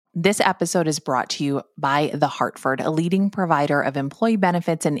This episode is brought to you by The Hartford, a leading provider of employee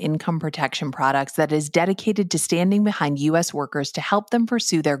benefits and income protection products that is dedicated to standing behind U.S. workers to help them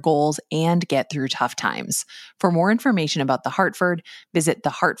pursue their goals and get through tough times. For more information about The Hartford, visit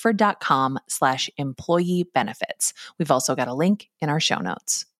thehartford.com/employee benefits. We've also got a link in our show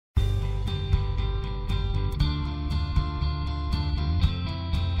notes.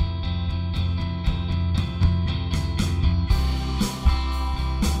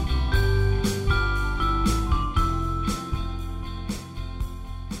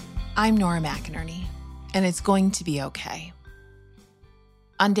 I'm Nora McInerney, and it's going to be okay.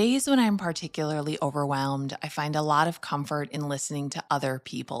 On days when I'm particularly overwhelmed, I find a lot of comfort in listening to other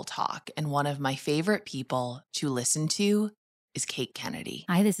people talk, and one of my favorite people to listen to is Kate Kennedy.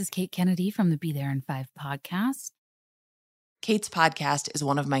 Hi, this is Kate Kennedy from the Be There in 5 podcast. Kate's podcast is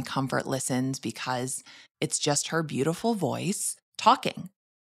one of my comfort listens because it's just her beautiful voice talking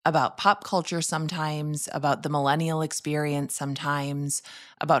about pop culture sometimes, about the millennial experience sometimes,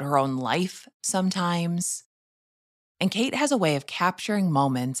 about her own life sometimes. And Kate has a way of capturing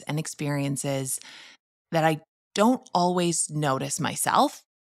moments and experiences that I don't always notice myself,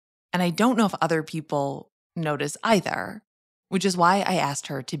 and I don't know if other people notice either, which is why I asked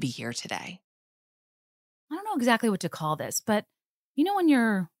her to be here today. I don't know exactly what to call this, but you know when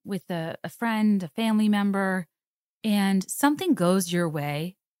you're with a friend, a family member, and something goes your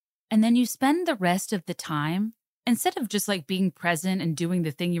way, and then you spend the rest of the time, instead of just like being present and doing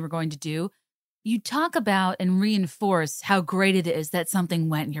the thing you were going to do, you talk about and reinforce how great it is that something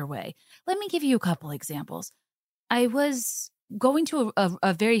went your way. Let me give you a couple examples. I was going to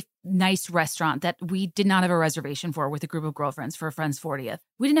a very nice restaurant that we did not have a reservation for with a group of girlfriends for a friend's 40th.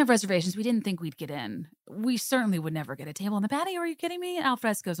 We didn't have reservations. We didn't think we'd get in. We certainly would never get a table in the patio. Are you kidding me? Al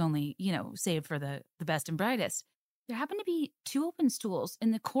fresco's only, saved for the best and brightest. There happened to be 2 open stools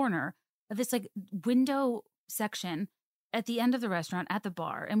in the corner of this like window section at the end of the restaurant at the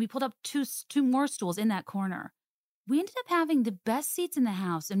bar. And we pulled up two more stools in that corner. We ended up having the best seats in the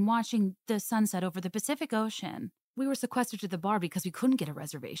house and watching the sunset over the Pacific Ocean. We were sequestered to the bar because we couldn't get a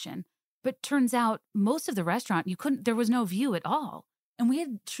reservation. But turns out most of the restaurant, there was no view at all. And we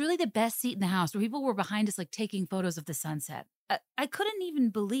had truly the best seat in the house where people were behind us like taking photos of the sunset. I couldn't even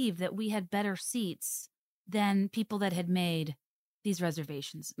believe that we had better seats than people that had made these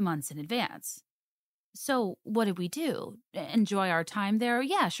reservations months in advance. So what did we do? Enjoy our time there?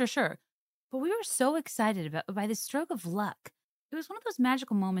 Yeah, sure. But we were so excited by this stroke of luck. It was one of those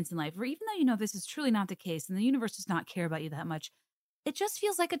magical moments in life where even though you know this is truly not the case and the universe does not care about you that much, it just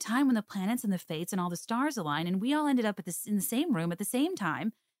feels like a time when the planets and the fates and all the stars align and we all ended up in the same room at the same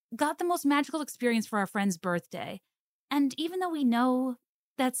time, got the most magical experience for our friend's birthday. And even though we know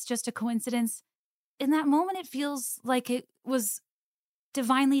that's just a coincidence, in that moment, it feels like it was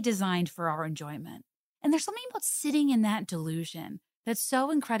divinely designed for our enjoyment. And there's something about sitting in that delusion that's so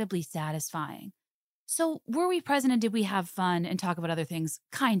incredibly satisfying. So were we present and did we have fun and talk about other things?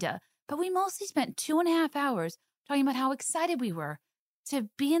 Kinda. But we mostly spent 2.5 hours talking about how excited we were to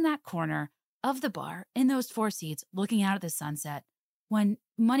be in that corner of the bar in those 4 seats looking out at the sunset when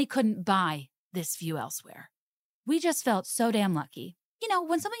money couldn't buy this view elsewhere. We just felt so damn lucky. You know,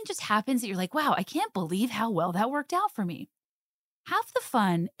 when something just happens that you're like, wow, I can't believe how well that worked out for me. Half the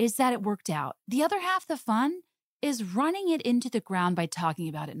fun is that it worked out. The other half the fun is running it into the ground by talking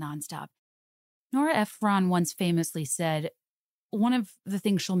about it nonstop. Nora Ephron once famously said, one of the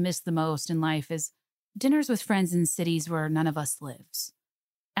things she'll miss the most in life is dinners with friends in cities where none of us lives.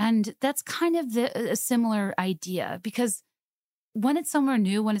 And that's kind of a similar idea because when it's somewhere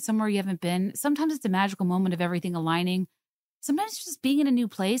new, when it's somewhere you haven't been, sometimes it's a magical moment of everything aligning. Sometimes it's just being in a new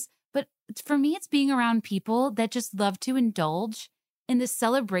place. But for me, it's being around people that just love to indulge in the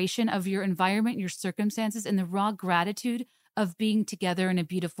celebration of your environment, your circumstances, and the raw gratitude of being together in a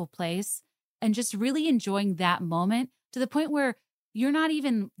beautiful place and just really enjoying that moment to the point where you're not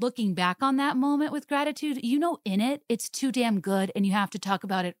even looking back on that moment with gratitude. You know, in it, it's too damn good and you have to talk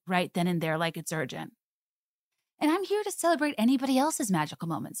about it right then and there like it's urgent. And I'm here to celebrate anybody else's magical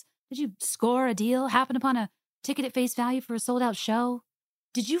moments. Did you score a deal, happen upon a ticket at face value for a sold-out show?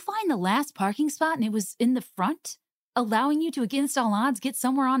 Did you find the last parking spot and it was in the front, allowing you to, against all odds, get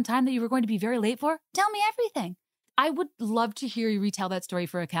somewhere on time that you were going to be very late for? Tell me everything. I would love to hear you retell that story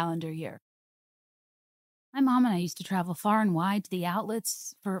for a calendar year. My mom and I used to travel far and wide to the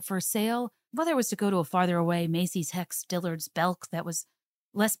outlets for sale, whether it was to go to a farther away Macy's, Hecht's, Dillard's, Belk that was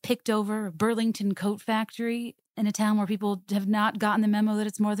less picked over, Burlington Coat Factory in a town where people have not gotten the memo that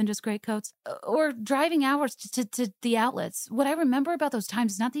it's more than just great coats, or driving hours to the outlets. What I remember about those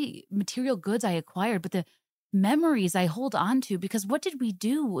times is not the material goods I acquired, but the memories I hold on to, because what did we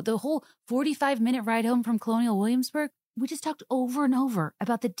do? The whole 45-minute ride home from Colonial Williamsburg, we just talked over and over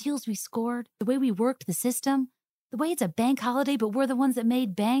about the deals we scored, the way we worked the system, the way it's a bank holiday, but we're the ones that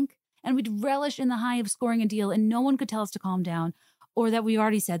made bank. And we'd relish in the high of scoring a deal, and no one could tell us to calm down, or that we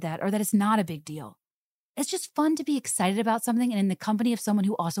already said that, or that it's not a big deal. It's just fun to be excited about something and in the company of someone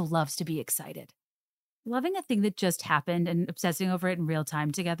who also loves to be excited. Loving a thing that just happened and obsessing over it in real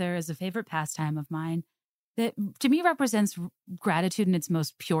time together is a favorite pastime of mine that, to me, represents gratitude in its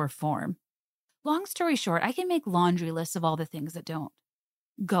most pure form. Long story short, I can make laundry lists of all the things that don't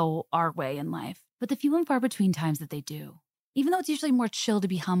go our way in life, but the few and far between times that they do, even though it's usually more chill to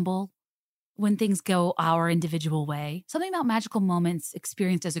be humble when things go our individual way, something about magical moments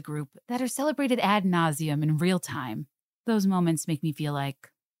experienced as a group that are celebrated ad nauseum in real time, those moments make me feel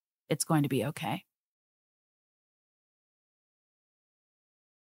like it's going to be okay.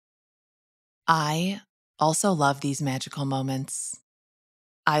 I also love these magical moments.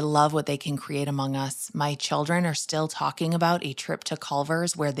 I love what they can create among us. My children are still talking about a trip to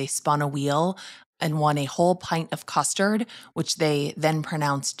Culver's where they spun a wheel and won a whole pint of custard, which they then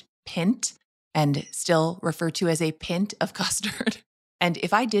pronounced pint and still refer to as a pint of custard. And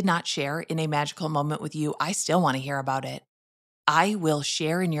if I did not share in a magical moment with you, I still want to hear about it. I will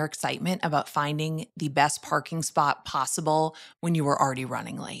share in your excitement about finding the best parking spot possible when you were already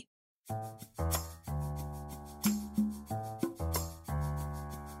running late.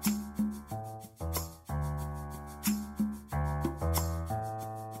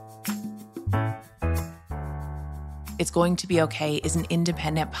 It's Going to Be Okay is an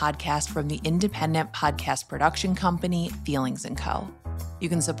independent podcast from the independent podcast production company, Feelings & Co. You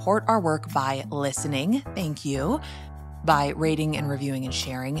can support our work by listening, thank you, by rating and reviewing and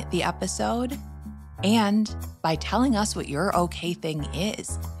sharing the episode, and by telling us what your okay thing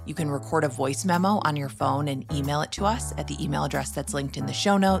is. You can record a voice memo on your phone and email it to us at the email address that's linked in the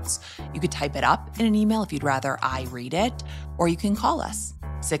show notes. You could type it up in an email if you'd rather I read it, or you can call us,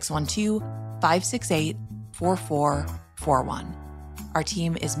 612-568-4441. Our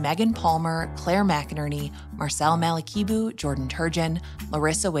team is Megan Palmer, Claire McInerney, Marcel Malakibu, Jordan Turgeon,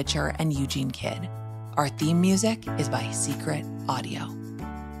 Larissa Witcher, and Eugene Kidd. Our theme music is by Secret Audio.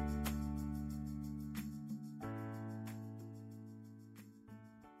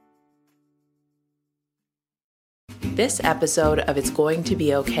 This episode of It's Going to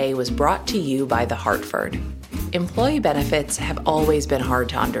Be Okay was brought to you by The Hartford. Employee benefits have always been hard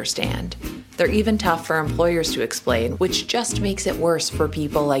to understand. They're even tough for employers to explain, which just makes it worse for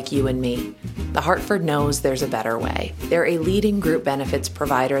people like you and me. The Hartford knows there's a better way. They're a leading group benefits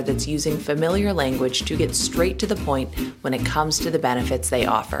provider that's using familiar language to get straight to the point when it comes to the benefits they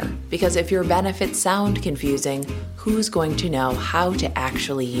offer. Because if your benefits sound confusing, who's going to know how to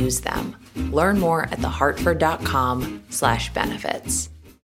actually use them? Learn more at thehartford.com/benefits.